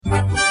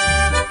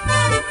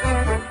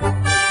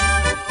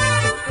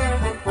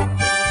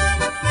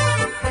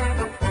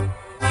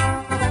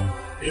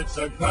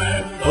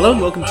Hello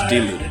and welcome to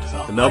Deluded,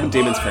 the Melbourne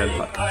Demons fan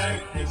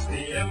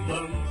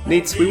podcast.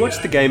 Neats, we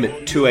watched the game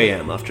at 2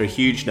 a.m. after a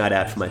huge night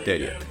out for my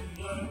 30th.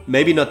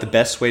 Maybe not the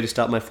best way to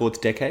start my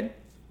fourth decade?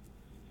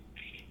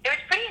 It was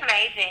pretty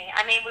amazing.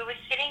 I mean, we were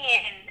sitting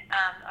in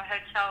a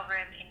hotel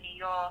room in New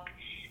York,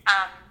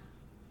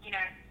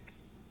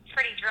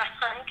 pretty drunk,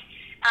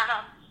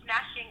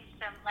 smashing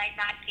some late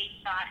night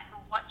pizza and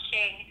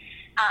watching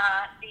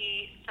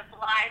the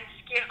sublime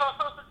skills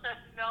of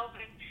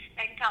Melbourne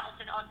and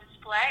Carlton on display.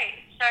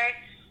 So,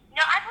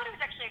 I thought it was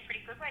actually a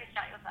pretty good way to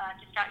start your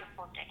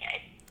fourth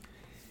decade.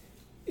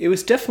 It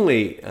was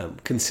definitely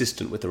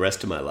consistent with the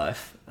rest of my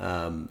life.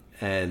 My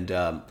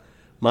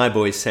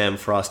boy Sam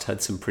Frost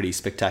had some pretty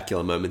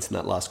spectacular moments in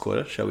that last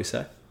quarter, shall we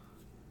say?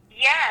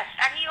 Yes,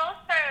 and he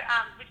also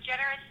was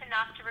generous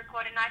enough to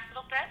record a nice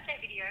little birthday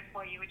video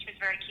for you, which was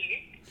very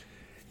cute.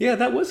 Yeah,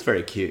 that was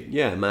very cute.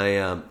 Yeah,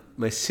 my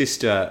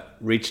sister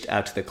reached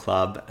out to the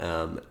club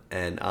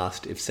and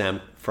asked if Sam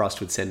Frost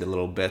would send a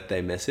little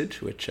birthday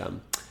message, which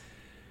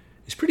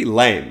is pretty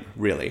lame,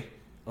 really,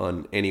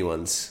 on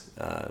anyone's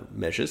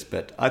measures,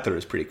 but I thought it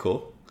was pretty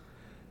cool.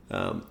 It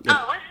was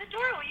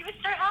adorable. You were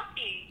so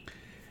happy.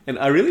 And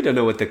I really don't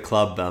know what the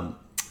club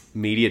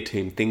media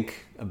team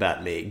think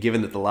about me,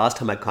 given that the last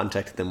time I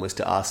contacted them was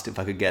to ask if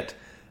I could get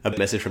a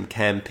message from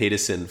Cam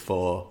Peterson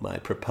for my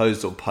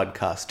proposal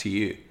podcast to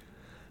you.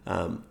 I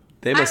love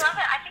it.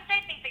 I think they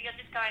think that you're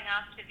just going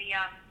after the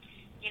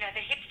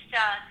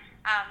hipster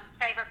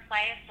favourite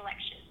player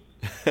selections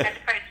as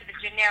opposed to the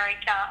generic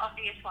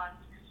obvious ones.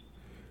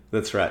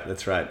 That's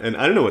right. And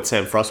I don't know what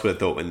Sam Frost would have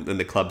thought when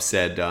the club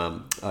said,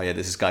 there's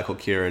this guy called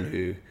Kieran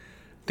who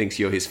thinks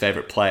you're his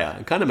favourite player.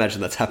 I can't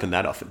imagine that's happened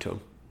that often to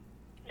him.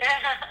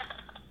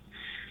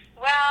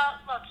 Well,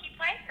 look, he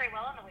played very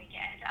well on the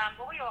weekend.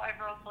 What were your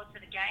overall thoughts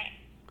of the game?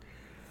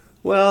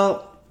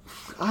 Well,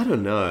 I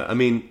don't know. I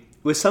mean,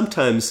 we're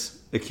sometimes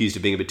accused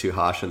of being a bit too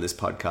harsh on this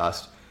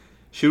podcast.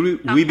 Should we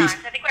be... I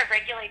think we're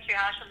regularly too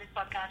harsh on this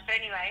podcast. But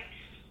anyway,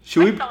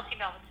 salty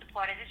Melbourne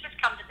supporters, it's just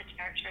come to the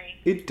territory.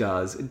 It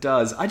does.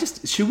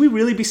 Should we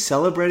really be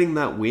celebrating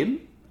that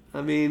win?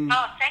 I mean...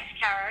 Oh, thanks,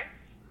 Caro.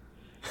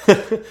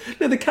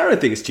 No, the Caro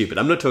thing is stupid.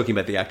 I'm not talking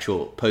about the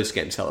actual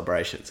post-game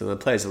celebrations, and the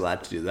players are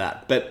allowed to do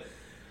that. But,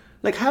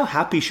 how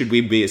happy should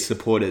we be as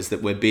supporters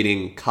that we're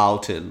beating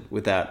Carlton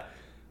without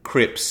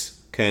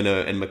Cripps,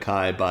 Curnow, and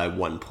Mackay by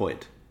 1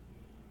 point?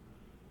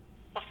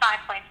 Or 5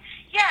 points.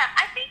 Yeah,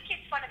 I think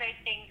it's one of those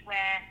things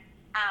where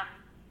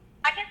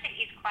I guess it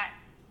is quite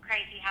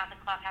crazy how the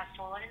club has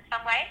fallen in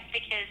some ways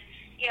because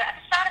at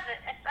the start of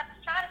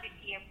this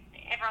year,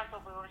 everyone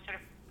thought we were sort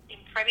of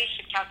in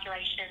premiership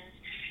calculations,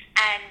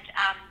 and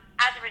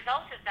as a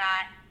result of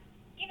that,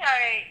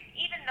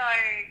 even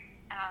though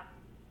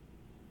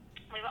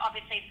we were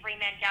obviously 3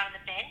 men down on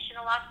the bench in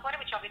the last quarter,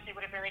 which obviously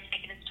would have really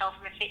taken its toll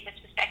from a fitness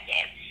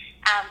perspective,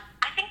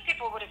 I think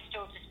people would have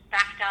still just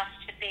backed us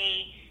to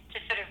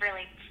sort of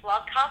really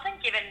flog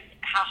Carlton, given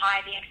how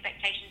high the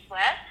expectations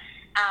were,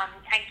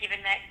 and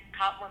given that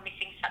Carlton were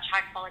missing such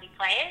high-quality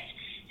players.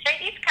 So it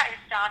is kind of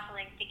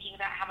startling thinking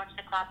about how much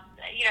the club,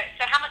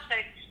 how much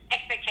those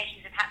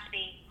expectations have had to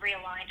be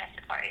realigned, I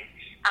suppose,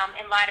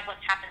 in light of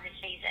what's happened this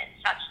season,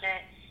 such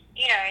that,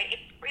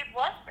 it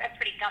was a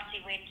pretty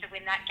gutsy win to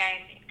win that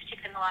game,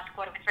 particularly in the last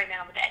quarter with 3 men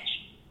on the bench.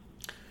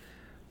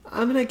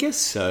 I mean, I guess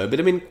so.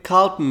 But,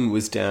 Carlton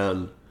was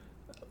down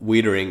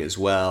Wiedering as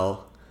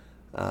well.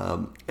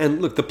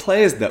 And look, the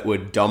players that were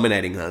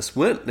dominating us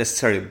weren't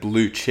necessarily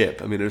blue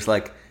chip. I mean, it was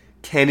like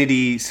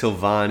Kennedy,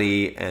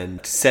 Silvani,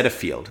 and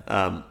Setterfield.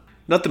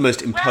 Not the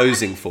most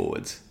imposing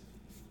forwards.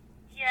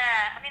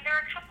 Yeah, I mean, there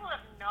were a couple of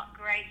not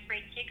great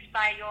free kicks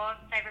by your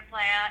favourite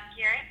player,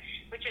 Kieran,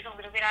 which is a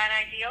little bit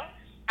unideal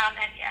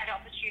at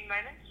opportune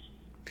moments.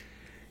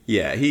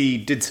 Yeah, he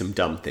did some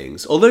dumb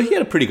things. Although he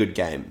had a pretty good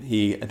game.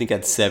 He, I think,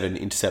 had 7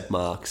 intercept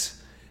marks.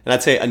 And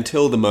I'd say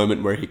until the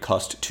moment where he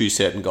cost 2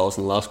 certain goals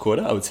in the last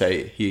quarter, I would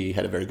say he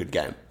had a very good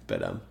game.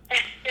 But Well,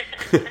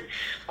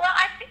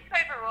 I think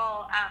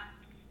overall,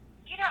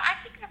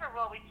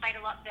 we played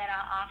a lot better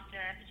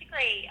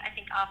particularly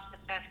after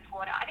the first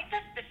quarter. I think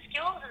the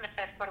skills in the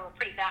first quarter were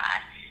pretty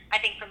bad, I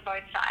think, from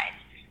both sides.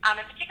 And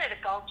particularly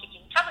the goal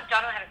kicking. Tom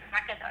McDonald had a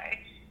cracker, though,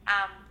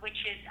 which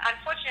is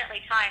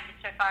unfortunately timed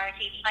insofar as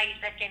he played his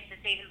best games of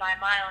the season by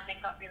a mile and then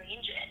got really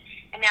injured,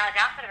 and now is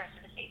out for the rest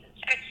of the season.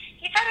 So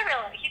he's got a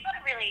really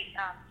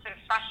sort of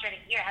frustrating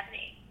year, hasn't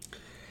he?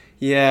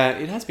 Yeah,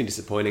 it has been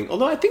disappointing.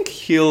 Although I think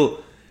he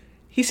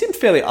seemed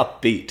fairly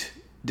upbeat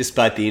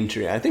despite the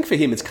injury. I think for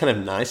him it's kind of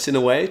nice in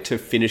a way to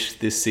finish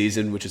this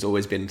season, which has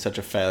always been such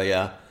a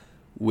failure,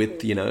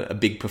 with a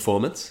big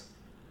performance.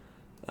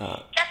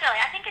 Definitely,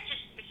 I think it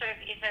just sort of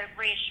is a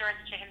reassurance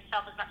to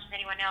himself as much as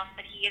anyone else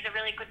that he is a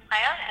really good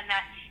player and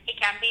that he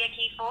can be a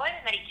key forward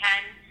and that he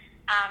can,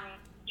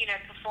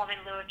 perform in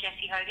lieu of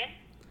Jesse Hogan.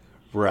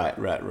 Right.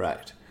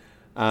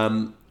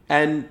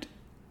 And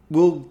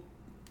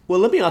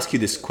let me ask you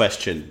this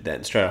question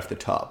then, straight off the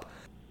top.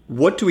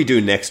 What do we do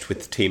next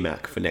with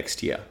T-Mac for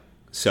next year?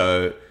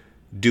 So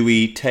do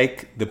we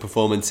take the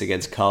performance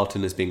against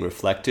Carlton as being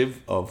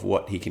reflective of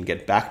what he can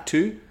get back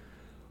to?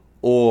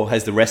 Or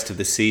has the rest of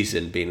the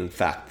season been, in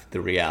fact, the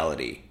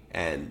reality,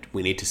 and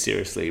we need to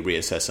seriously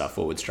reassess our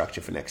forward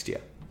structure for next year?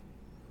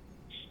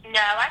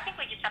 No, I think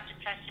we just have to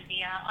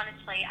persevere,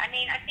 honestly. I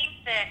mean, I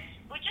think that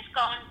we've just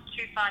gone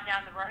too far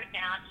down the road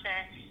now to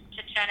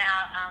turn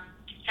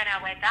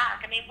our way back.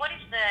 I mean, what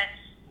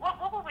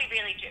will we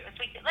really do?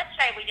 Let's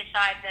say we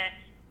decide that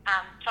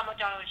Tom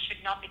McDonald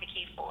should not be the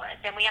key forward,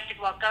 then we have to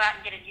go out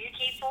and get a new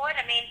key forward.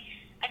 I mean,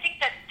 I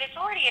think that there's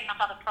already enough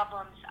other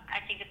problems.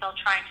 I think that they'll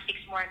try and fix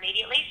more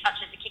immediately, such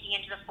as the kicking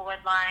into the forward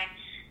line,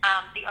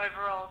 the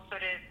overall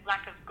sort of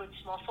lack of good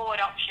small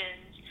forward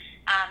options,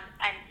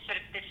 and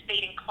sort of the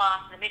speed and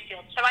class in the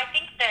midfield. So I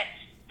think that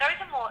those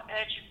are more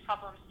urgent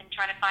problems than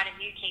trying to find a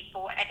new key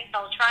forward. I think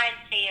they'll try and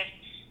see if,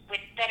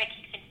 with better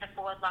kicks into the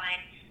forward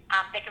line,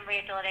 they can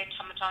rehabilitate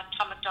Tom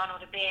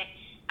McDonald a bit,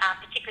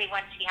 particularly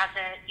once he has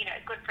a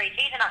good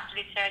pre-season after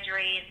his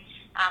surgery and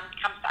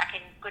comes back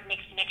in good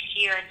mix next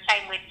year. And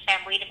same with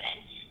Sam Wiedemann,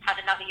 has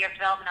another year of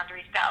development under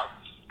his belt.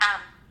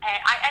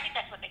 I think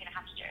that's what they're going to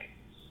have to do.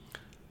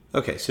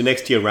 Okay, so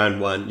next year,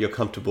 round one, you're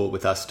comfortable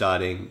with us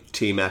starting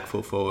T-Mac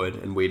full forward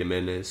and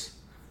Wiedemann as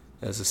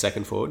a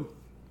second forward?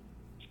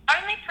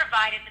 Only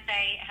provided that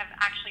they have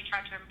actually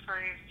tried to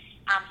improve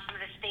some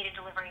of the speed and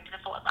delivery into the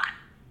forward line.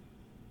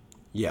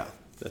 Yeah,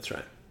 that's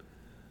right.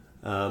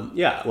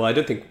 Well, I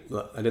don't think,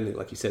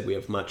 like you said, we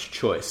have much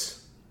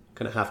choice.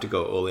 Kind of have to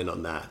go all in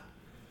on that.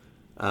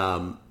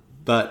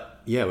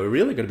 But yeah, we're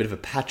really got a bit of a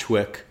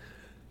patchwork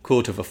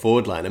quilt of a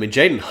forward line. I mean,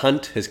 Jaden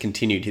Hunt has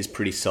continued his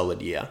pretty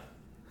solid year.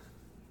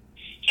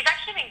 He's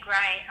actually been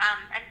great,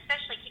 and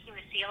especially kicking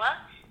the sealer.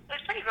 It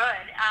was pretty good.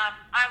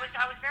 I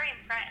was very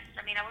impressed.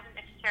 I mean, I wasn't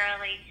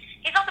necessarily.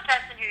 He's not the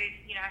person who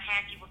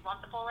hands you would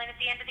want the ball in at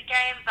the end of the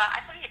game, but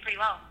I thought he did pretty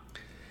well.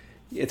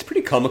 Yeah, it's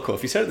pretty comical.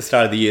 If you said at the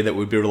start of the year that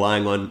we'd be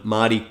relying on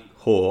Marty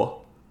Hoare,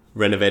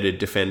 renovated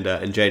defender,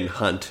 and Jaden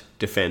Hunt,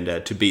 defender,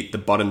 to beat the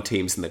bottom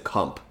teams in the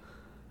comp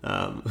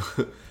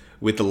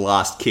with the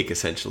last kick,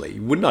 essentially,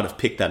 you would not have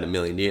picked that in a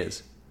million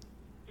years.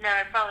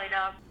 No, probably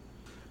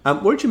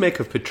not. What did you make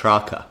of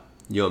Petrarca,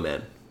 your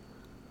man?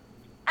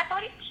 I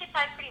thought he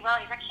played pretty well.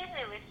 He's actually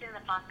really lifted in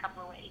the past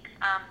couple of weeks.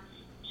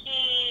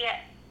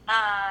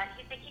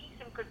 He's been kicking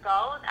some good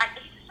goals.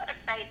 He just sort of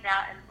fades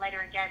out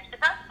later in games, but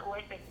that's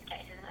always been the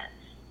case, isn't it?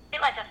 A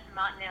bit like Justin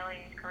Martin early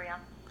in his career.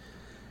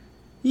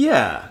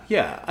 Yeah.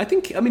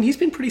 I mean, he's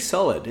been pretty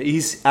solid.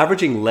 He's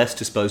averaging less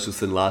disposals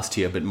than last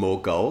year, but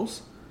more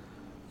goals.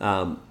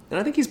 And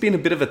I think he's been a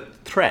bit of a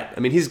threat. I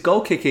mean, his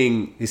goal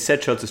kicking, his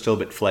set shots are still a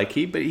bit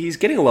flaky, but he's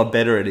getting a lot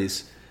better at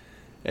his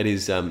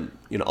on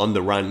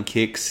the run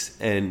kicks,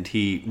 and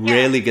he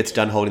rarely gets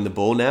done holding the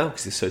ball now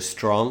because he's so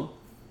strong.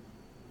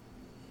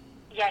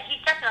 Yeah,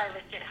 he's definitely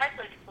lifted.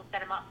 Hopefully this will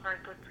set him up for a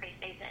good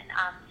pre-season,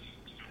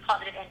 just a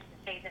positive end to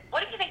the season.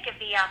 What do you think of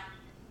the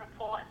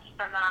reports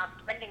from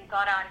Brendan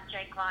Goddard and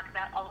Jay Clark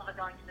about Oliver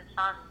going to the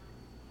Suns?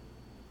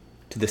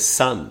 To the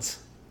Suns?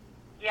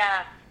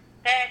 Yeah.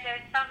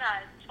 There's some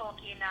talk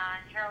in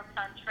Herald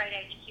Sun Trade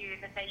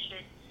HQ that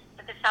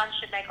the Suns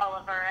should make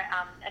Oliver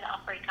an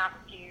offer he can't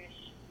refuse.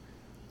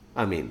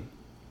 I mean,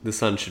 the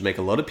Suns should make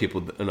a lot of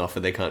people an offer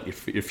they can't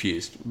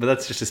refuse. But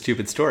that's just a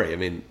stupid story. I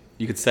mean,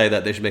 you could say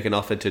that they should make an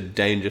offer to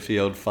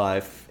Dangerfield,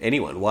 Fife,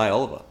 anyone. Why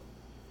Oliver?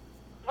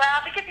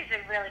 Well, because he's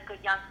a really good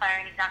young player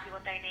and exactly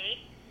what they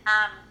need.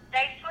 I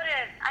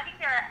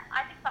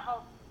think the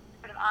whole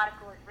sort of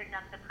article is written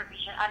under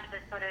the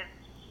sort of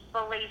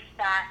belief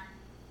that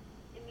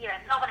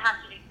Melbourne has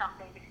to do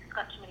something because it's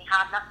got too many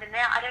hard nuts in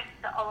there. I don't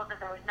think that Oliver,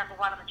 though, is number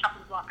one on the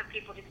chopping block of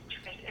people to be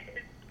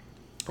treated.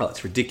 Oh,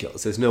 it's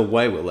ridiculous. There's no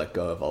way we'll let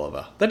go of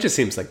Oliver. That just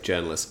seems like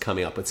journalists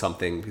coming up with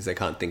something because they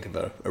can't think of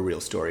a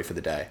real story for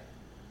the day.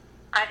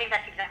 I think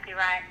that's exactly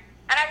right.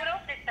 And I would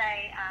also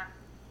say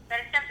that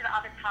in terms of the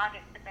other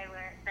targets that they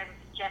were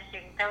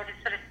suggesting, there were the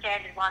sort of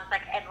standard ones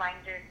like Ed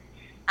Langdon,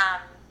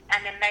 and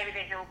then maybe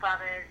the Hill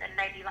brothers, and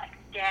maybe like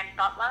Dan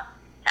Butler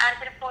to add a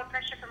bit of forward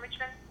pressure from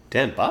Richmond.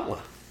 Dan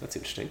Butler? That's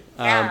interesting.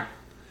 Yeah.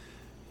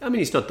 I mean,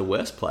 he's not the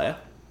worst player.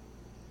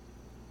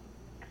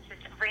 It's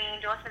just a ringing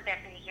endorsement there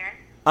from you, Kieran.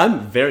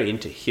 I'm very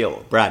into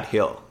Hill, Brad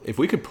Hill. If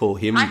we could pull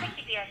him... I think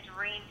he'd be a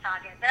dream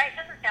target, but it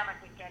doesn't sound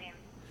like we'd get him.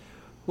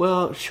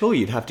 Well, sure,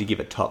 you'd have to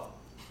give a top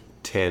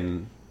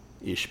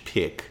 10-ish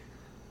pick.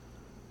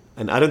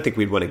 And I don't think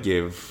we'd want to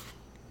give...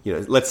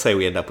 let's say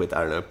we end up with,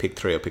 I don't know, pick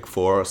 3 or pick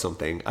 4 or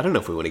something. I don't know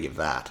if we want to give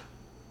that.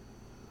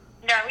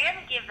 No, we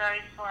don't give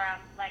those for,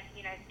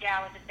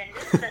 dour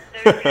defenders. But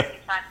those are the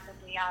types that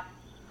we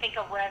think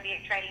are worthy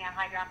of trading our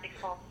high draft picks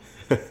for.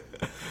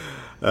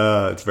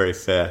 It's very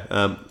fair.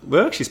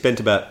 We've actually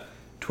spent about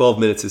 12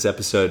 minutes this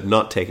episode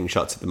not taking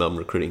shots at the Melbourne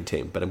recruiting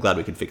team, but I'm glad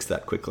we could fix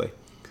that quickly.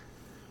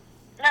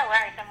 No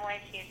worries, I'm always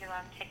here to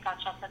take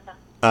shots at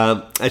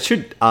them. I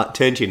should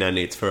turn to you now,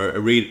 Neats, for a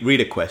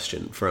reader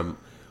question from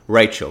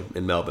Rachel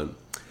in Melbourne,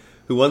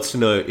 who wants to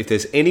know if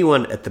there's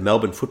anyone at the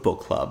Melbourne Football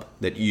Club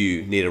that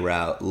you, Nita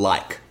Rao,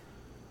 like.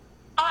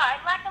 Oh, I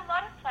like a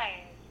lot of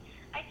players.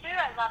 I do.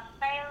 I love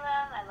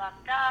Salem. I love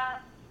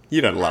Gus.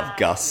 You don't love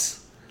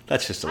Gus.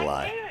 That's just a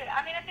lie. I do.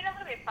 I mean, I've been a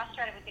little bit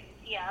frustrated with him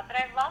this here, but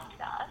I loved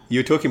Gus. You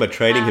were talking about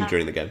trading him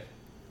during the game.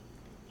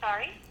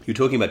 Sorry? You were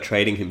talking about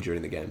trading him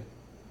during the game.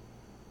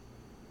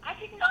 I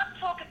did not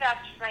talk about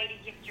trading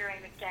him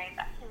during the game.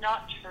 That's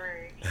not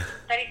true.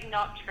 That is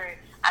not true.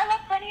 I love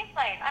plenty of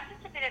players. I'm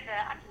just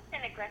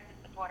an aggressive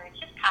supporter. It's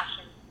just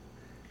passion.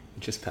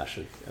 Just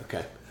passion.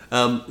 Okay.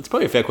 It's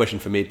probably a fair question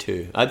for me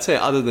too. I'd say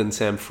other than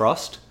Sam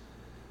Frost,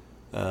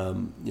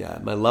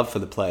 my love for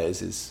the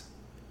players is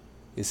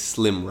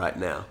slim right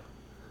now.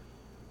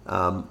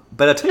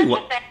 But I'll tell you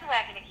what.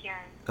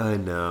 I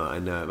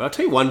know. But I'll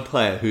tell you one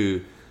player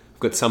who I've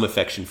got some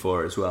affection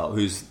for as well,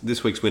 who's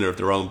this week's winner of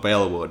the Roland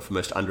Bale Award for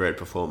Most Underrated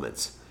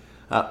Performance.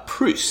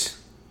 Bruce.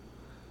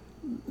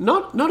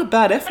 Not a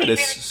bad effort as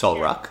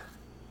Solruck.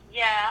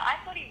 Yeah, I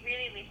thought he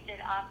really lifted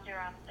after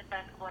the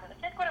first quarter. The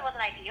first quarter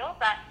wasn't ideal,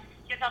 but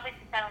he was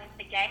obviously settling into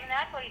the game, and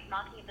I thought his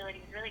marking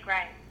ability was really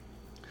great.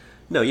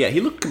 No, yeah,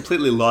 he looked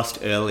completely lost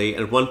early,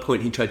 and at one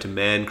point he tried to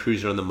man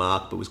Cruiser on the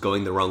mark, but was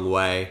going the wrong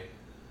way.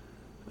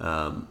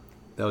 That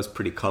was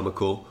pretty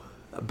comical.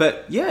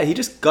 But yeah, he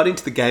just got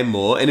into the game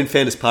more, and in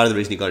fairness, part of the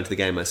reason he got into the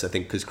game was, I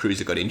think, because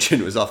Cruiser got injured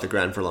and was off the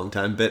ground for a long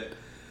time, but...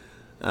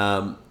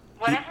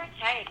 whatever it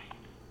takes.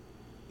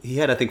 He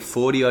had, I think,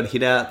 40-odd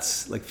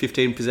hitouts, like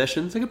 15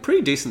 possessions, like a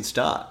pretty decent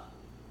start.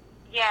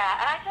 Yeah,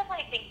 and I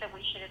definitely think that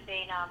we should have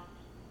been...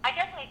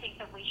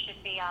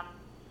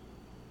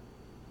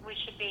 we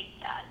should be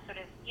sort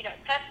of,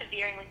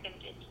 persevering with him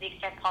to the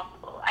extent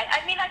possible.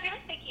 I mean, I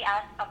really think he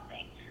adds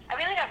something. I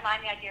really don't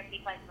mind the idea of he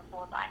plays in the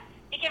forward line.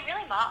 He can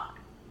really mark.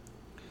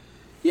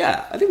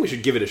 Yeah, I think we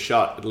should give it a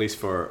shot, at least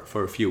for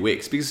a few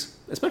weeks, because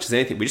as much as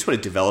anything, we just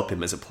want to develop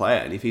him as a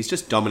player, and if he's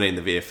just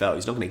dominating the VFL,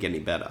 he's not going to get any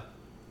better.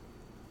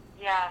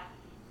 Yeah,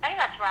 I think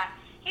that's right.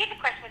 Here's a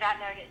question without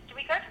notice. Do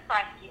we go to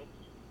Bryce Gibbs?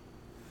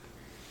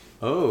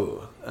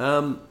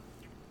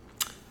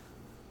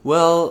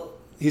 Well,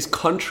 his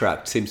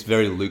contract seems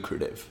very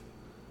lucrative,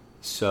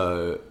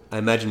 so I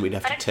imagine we'd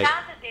have to take a look.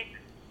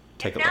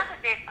 It sounds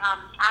as if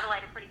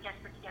Adelaide are pretty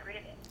desperate to get rid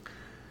of it.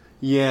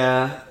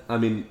 Yeah, I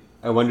mean,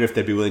 I wonder if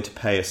they'd be willing to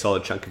pay a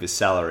solid chunk of his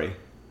salary.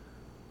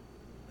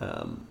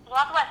 Well,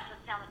 otherwise it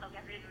doesn't sound like they'll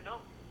get rid of him at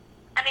all.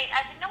 I mean,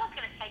 I think no one's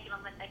going to take him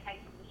unless they pay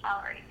him the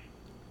salary.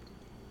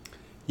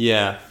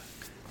 Yeah.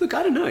 Look,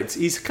 I don't know.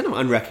 He's kind of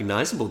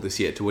unrecognisable this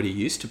year to what he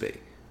used to be.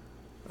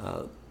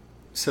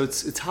 So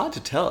it's hard to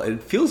tell.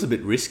 It feels a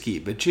bit risky,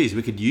 but geez,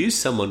 we could use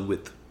someone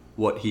with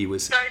what he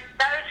was... Those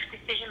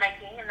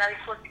decision-making and those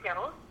foot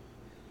skills.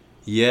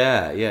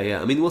 Yeah.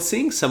 I mean, we're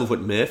seeing some of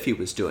what Murphy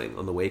was doing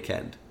on the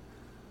weekend.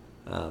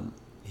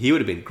 He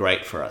would have been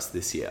great for us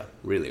this year,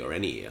 really, or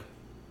any year.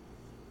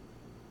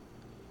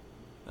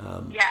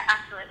 Yeah,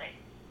 absolutely.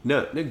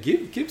 No,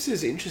 Gibbs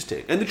is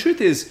interesting. And the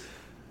truth is,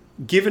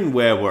 given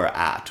where we're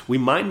at, we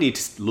might need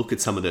to look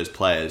at some of those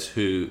players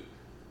who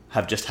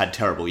have just had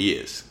terrible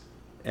years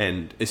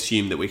and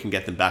assume that we can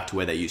get them back to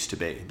where they used to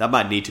be. That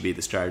might need to be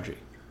the strategy.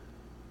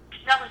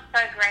 That was so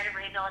great at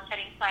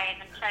rehabilitating players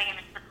and turning them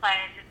into the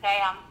players that they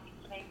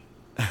used to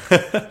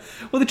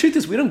be. Well, the truth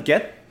is, we don't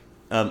get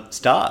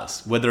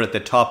stars, whether at the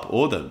top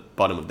or the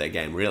bottom of their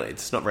game, really.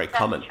 It's not very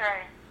common. That's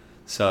true.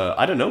 So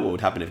I don't know what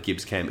would happen if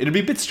Gibbs came. It'd be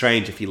a bit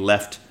strange if he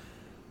left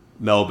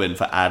Melbourne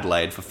for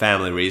Adelaide for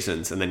family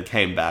reasons and then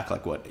came back,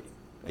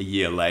 a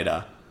year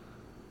later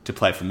to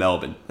play for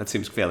Melbourne. That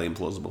seems fairly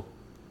implausible.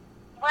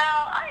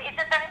 Well, is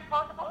it that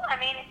implausible? I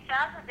mean, it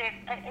sounds as if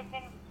if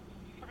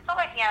it's not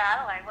working out at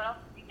Adelaide, what else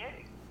would we do?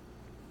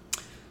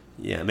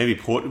 Yeah, maybe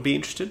Port would be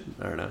interested.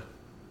 I don't know.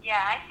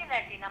 Yeah, I think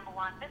they'd be number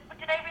one. But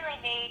do they really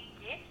need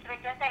Gibbs? I mean,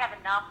 don't they have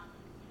enough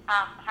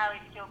highly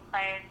skilled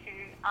players who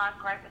aren't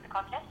great with the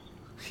contest?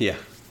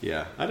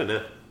 Yeah. I don't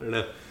know.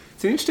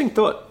 It's an interesting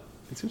thought.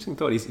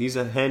 He's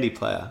a handy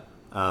player.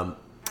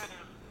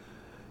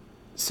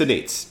 So,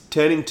 Neats,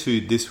 turning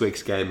to this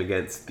week's game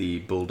against the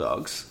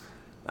Bulldogs,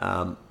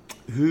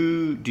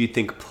 who do you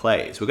think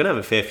plays? We're going to have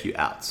a fair few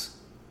outs.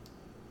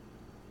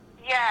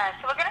 Yeah,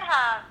 so we're going to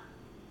have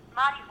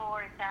Marty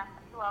Hoare is out.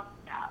 Who else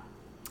is out?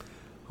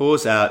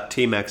 Hoare's out,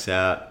 T-Mac's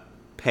out,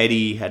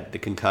 Petty had the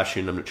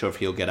concussion. I'm not sure if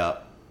he'll get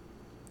up.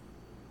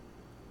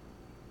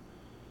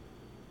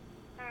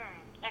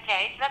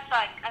 Okay, so that's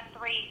like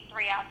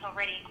three outs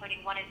already,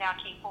 including one is our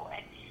key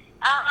forward.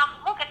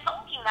 Look, it's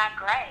not looking that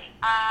great.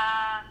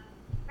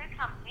 Who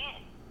comes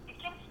in?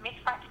 Is Tim Smith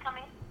right to come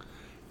in?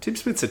 Tim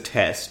Smith's a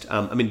test.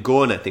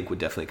 Gawn, I think, would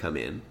definitely come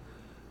in.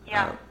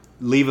 Yeah.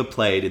 Lever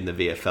played in the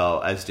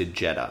VFL, as did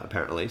Jeddah,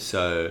 apparently.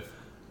 So,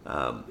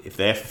 if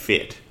they're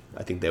fit,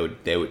 I think they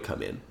would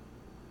come in.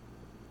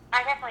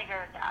 I definitely agree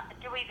with that.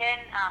 Do we then,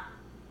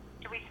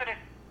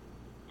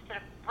 sort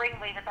of bring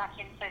Lever back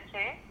in so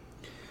soon?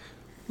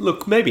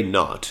 Look, maybe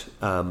not.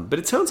 But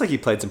it sounds like he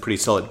played some pretty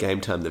solid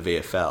game time in the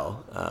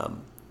VFL.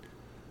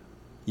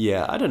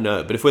 Yeah, I don't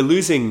know. But if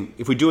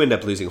we do end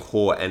up losing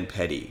Hoare and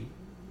Petty,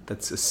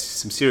 that's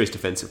some serious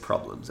defensive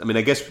problems. I mean,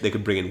 I guess they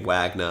could bring in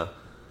Wagner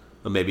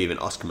or maybe even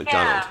Oscar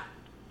McDonald. Yeah.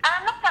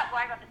 I'm not that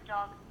worried about the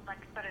Dogs,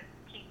 sort of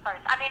key post.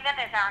 I mean, then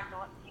there's Aaron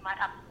Norton. He might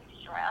absolutely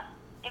destroy us.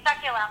 In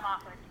fact, he'll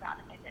out-mark us throughout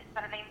the visit.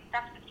 But I mean,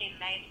 that's what Stephen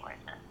May is for,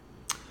 isn't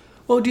it?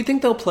 Well, do you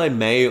think they'll play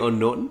May on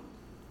Norton?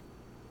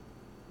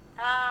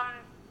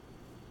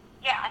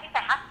 Yeah, I think they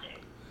have to.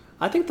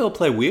 I think they'll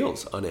play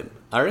wheels on him.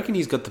 I reckon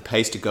he's got the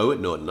pace to go at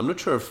Norton. I'm not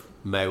sure if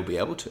May will be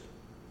able to.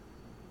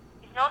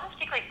 Is Norton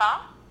particularly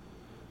fast?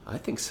 I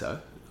think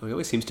so. He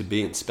always seems to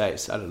be in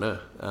space. I don't know.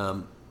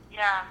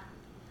 Yeah.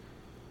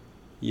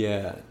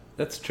 Yeah,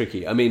 that's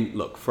tricky. I mean,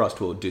 look,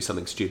 Frost will do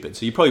something stupid,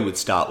 so you probably would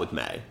start with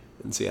May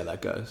and see how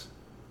that goes.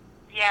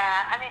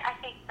 Yeah, I mean, I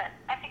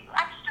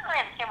just don't really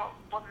understand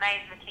what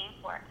May's the team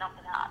for, if not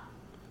for that.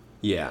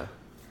 Yeah.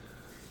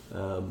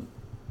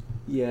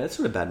 Yeah, it's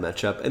not a bad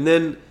matchup. And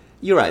then,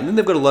 you're right, and then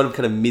they've got a lot of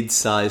kind of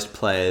mid-sized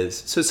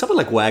players. So someone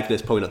like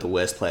Wagner's probably not the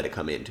worst player to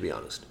come in, to be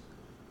honest.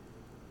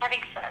 I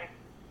think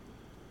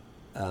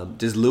so.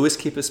 Does Lewis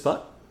keep a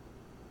spot?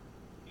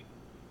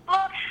 Look,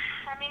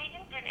 I mean, he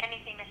didn't do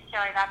anything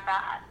necessarily that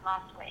bad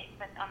last week,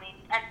 but I mean,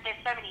 and there's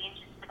so many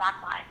injuries to the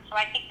back line, so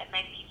I think that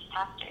maybe he just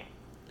has to.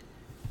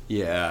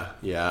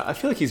 Yeah. I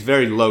feel like he's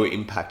very low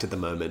impact at the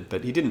moment,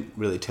 but he didn't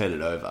really turn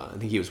it over. I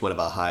think he was one of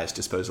our highest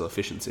disposal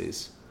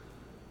efficiencies.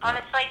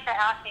 Honestly, for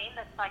our team,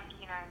 that's like,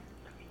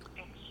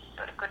 it's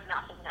sort of good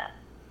enough, isn't it?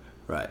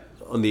 Right.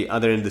 On the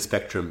other end of the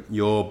spectrum,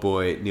 your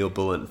boy Neil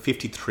Bullen,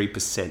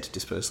 53%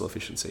 disposal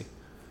efficiency.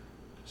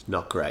 It's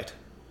not great.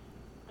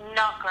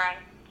 Not great.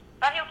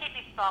 But he'll keep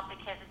his spot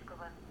because it's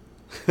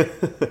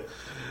good.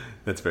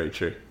 That's very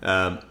true.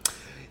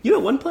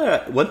 One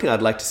thing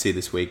I'd like to see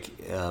this week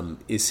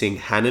is seeing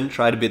Hannon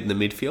tried a bit in the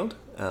midfield.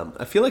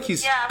 I feel like I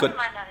wouldn't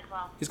mind that as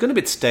well. He's gone a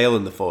bit stale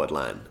in the forward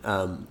line,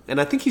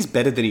 and I think he's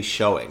better than he's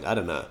showing. I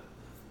don't know.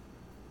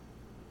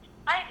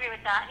 I agree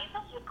with that. He's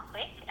also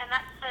quick, and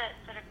that's the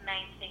sort of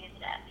main thing,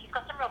 isn't it? He's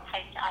got some real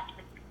pace to add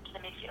to the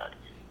midfield.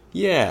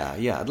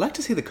 Yeah. I'd like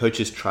to see the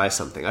coaches try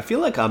something. I feel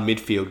like our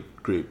midfield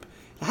group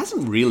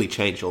hasn't really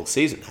changed all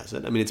season, has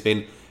it? I mean,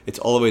 it's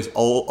always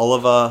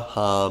Oliver,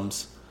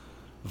 Harms,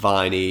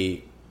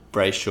 Viney,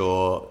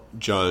 Brayshaw,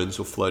 Jones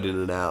will float in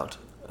and out.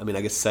 I mean,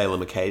 I guess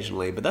Salem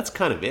occasionally, but that's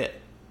kind of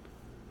it.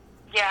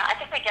 Yeah, I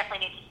think we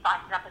definitely need to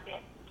spice it up a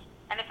bit.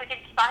 And if we can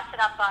spice it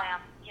up by,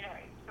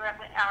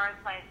 our own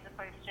players as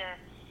opposed to,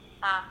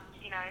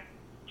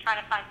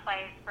 trying to find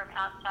players from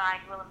outside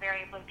will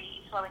invariably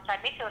be slow inside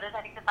midfielders,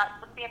 I think that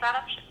would be a bad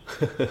option.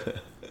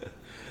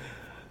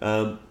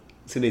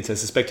 Sydney, I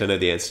suspect I know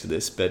the answer to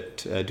this,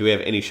 but do we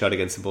have any shot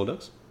against the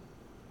Bulldogs?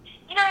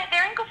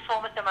 They're in good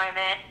form at the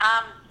moment.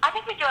 I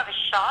think we do have a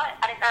shot.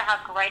 I don't know how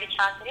great a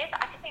chance it is.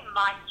 I think we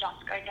might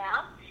just go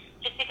down,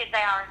 just because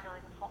they are in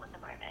really good form at the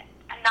moment.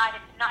 And neither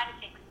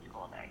team can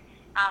score, though,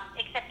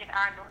 except if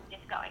Aaron Norton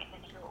gets going, and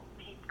then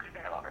he could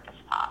very well rip us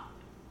apart.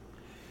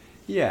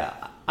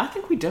 Yeah, I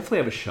think we definitely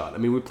have a shot. I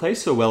mean, we play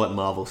so well at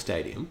Marvel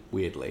Stadium,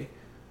 weirdly.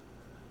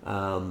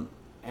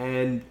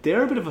 And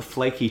they're a bit of a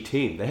flaky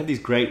team. They have these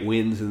great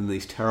wins and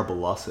these terrible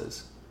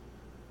losses.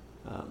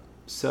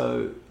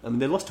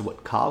 They lost to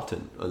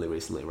Carlton only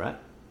recently, right?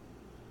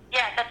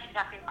 Yeah, that's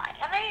exactly right.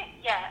 And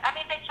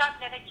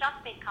they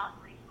just beat Carlton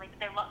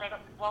recently, but they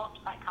got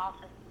walloped by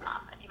Carlton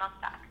a few months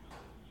back.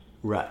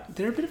 Right.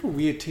 They're a bit of a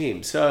weird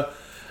team. So,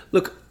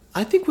 look,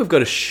 I think we've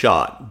got a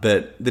shot,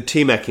 but the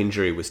T-Mac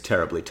injury was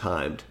terribly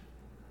timed.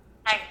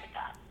 I agree with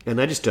that.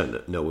 And I just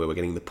don't know where we're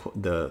getting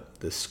the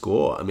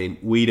score. I mean,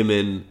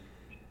 Wiedemann,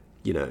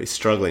 is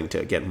struggling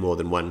to get more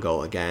than one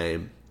goal a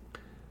game.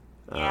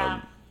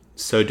 Yeah.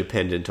 So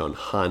dependent on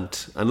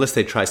Hunt, unless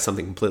they try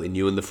something completely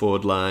new in the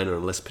forward line, or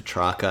unless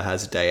Petrarca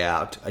has a day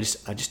out. I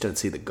just don't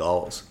see the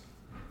goals.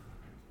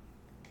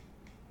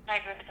 I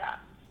agree with that.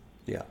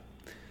 Yeah.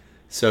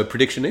 So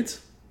prediction needs?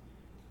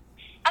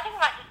 I think we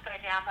might just go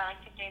down by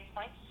 15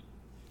 points.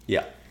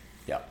 Yeah.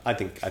 I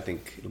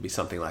think it'll be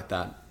something like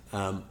that.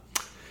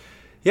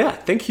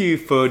 Thank you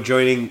for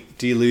joining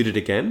Deluded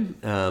again.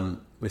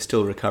 We're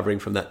still recovering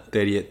from that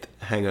 30th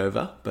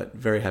hangover, but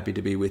very happy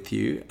to be with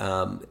you.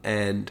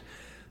 And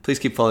please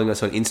keep following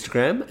us on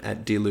Instagram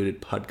at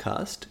Deluded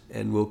Podcast,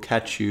 and we'll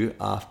catch you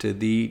after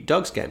the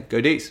Dogs game. Go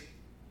D's!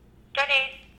 Go D's!